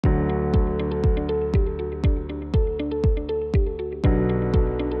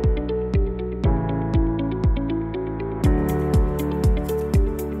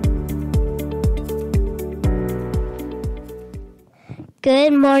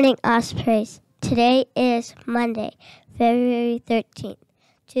Good morning, Ospreys. Today is Monday, February 13th,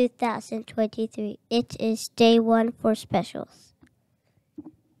 2023. It is day one for specials.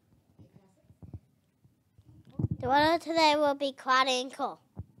 The weather today will be cloudy and cool.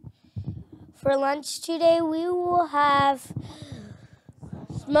 For lunch today, we will have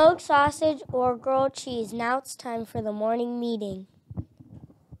smoked sausage or grilled cheese. Now it's time for the morning meeting.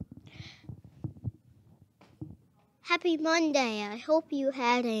 Happy Monday. I hope you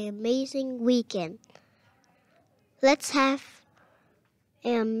had an amazing weekend. Let's have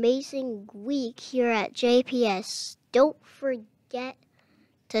an amazing week here at JPS. Don't forget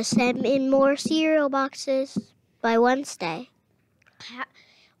to send in more cereal boxes by Wednesday.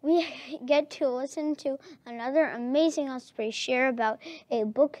 We get to listen to another amazing Osprey share about a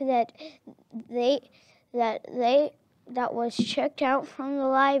book that was checked out from the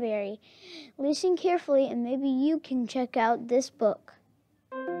library. Listen carefully and maybe you can check out this book.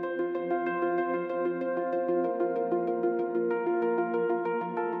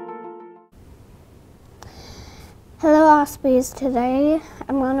 Hello, Ospreys. Today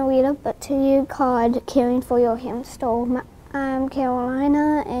I'm going to read a book to you called Caring for Your Hamster. I'm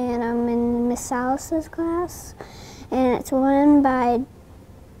Carolina and I'm in Miss Salas's class, and it's written by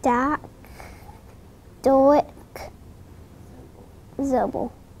Dak Zobel.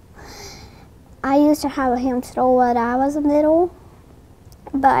 I used to have a hamster when I was little,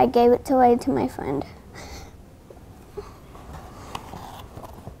 but I gave it away to my friend.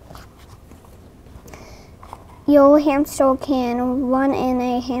 Your hamster can run in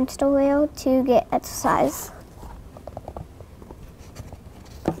a hamster wheel to get exercise.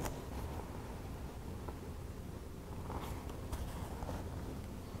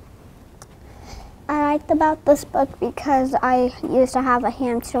 I liked about this book because I used to have a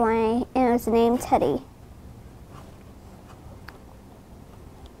hamster and it was named Teddy.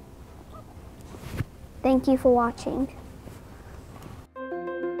 Thank you for watching.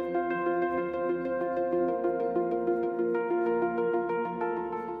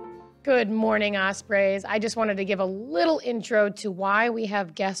 Good morning, Ospreys. I just wanted to give a little intro to why we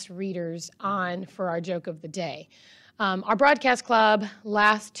have guest readers on for our joke of the day. Our broadcast club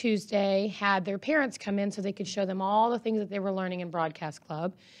last Tuesday had their parents come in so they could show them all the things that they were learning in broadcast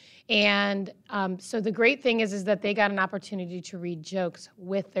club. And so the great thing is that they got an opportunity to read jokes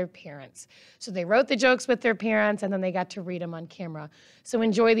with their parents. So they wrote the jokes with their parents and then they got to read them on camera. So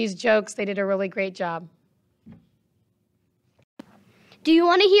enjoy these jokes. They did a really great job. Do you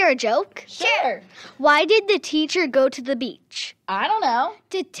want to hear a joke? Sure. Why did the teacher go to the beach? I don't know.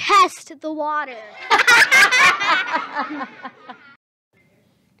 To test the water.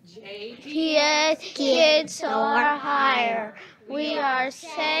 JPS kids soar higher. We are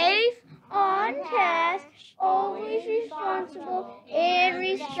safe, on task, always responsible and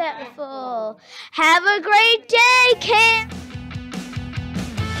respectful. Have a great day, kids!